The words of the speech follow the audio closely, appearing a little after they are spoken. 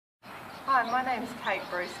Hi, my name's Kate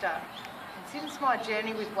Brewster, and since my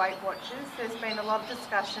journey with Weight Watchers, there's been a lot of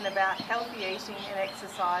discussion about healthy eating and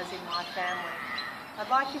exercise in my family. I'd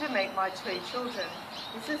like you to meet my two children.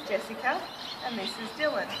 This is Jessica and this is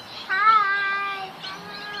Dylan. Hi!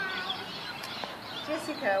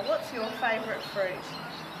 Jessica, what's your favourite fruit?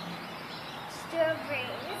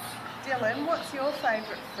 Strawberries. Dylan, what's your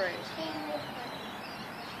favourite fruit?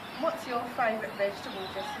 What's your favourite vegetable,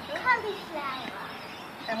 Jessica? Cauliflower.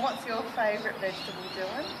 And what's your favourite vegetable,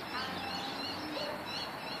 Dylan?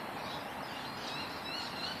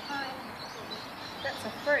 That's a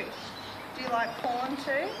fruit. Do you like corn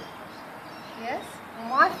too? Yes? Well,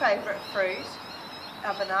 my favourite fruit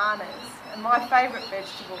are bananas, and my favourite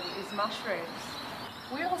vegetable is mushrooms.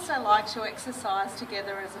 We also like to exercise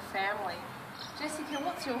together as a family. Jessica,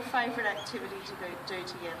 what's your favourite activity to do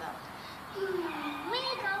together?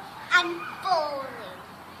 Mini golf and bowling.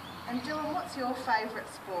 And Dylan, what's your favourite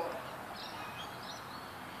sport?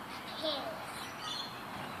 Tennis.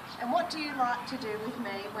 And what do you like to do with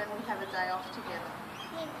me when we have a day off together?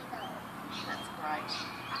 Mini golf. That's great.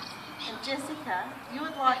 And Jessica, you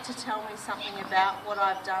would like to tell me something about what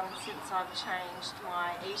I've done since I've changed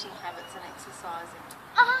my eating habits and exercising.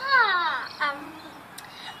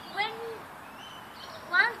 When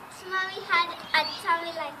once Mummy had a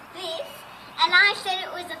tummy like this, and I said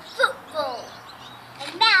it was a football.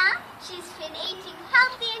 And now she's been eating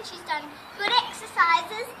healthy and she's done good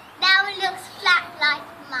exercises. Now it looks flat like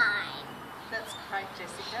mine. That's great,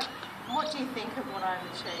 Jessica. And what do you think of what I've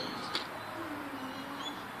achieved?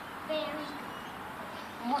 Very good.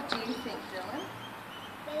 And what do you think, Dylan?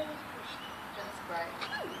 Very good. That's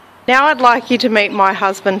great. Now I'd like you to meet my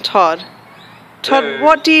husband, Todd. Todd,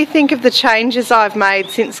 what do you think of the changes I've made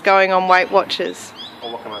since going on Weight Watchers?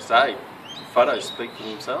 Well, what can I say? The photos speak for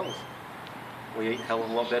themselves. We eat a hell of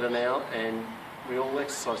a lot better now and we all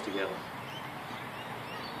exercise together.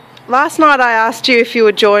 Last night I asked you if you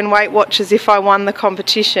would join Weight Watchers if I won the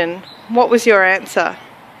competition. What was your answer?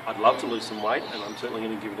 I'd love to lose some weight and I'm certainly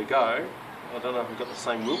going to give it a go. I don't know if I've got the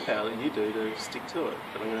same willpower that you do to stick to it,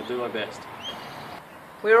 but I'm going to do my best.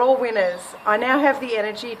 We're all winners. I now have the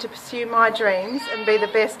energy to pursue my dreams and be the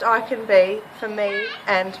best I can be for me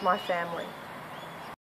and my family.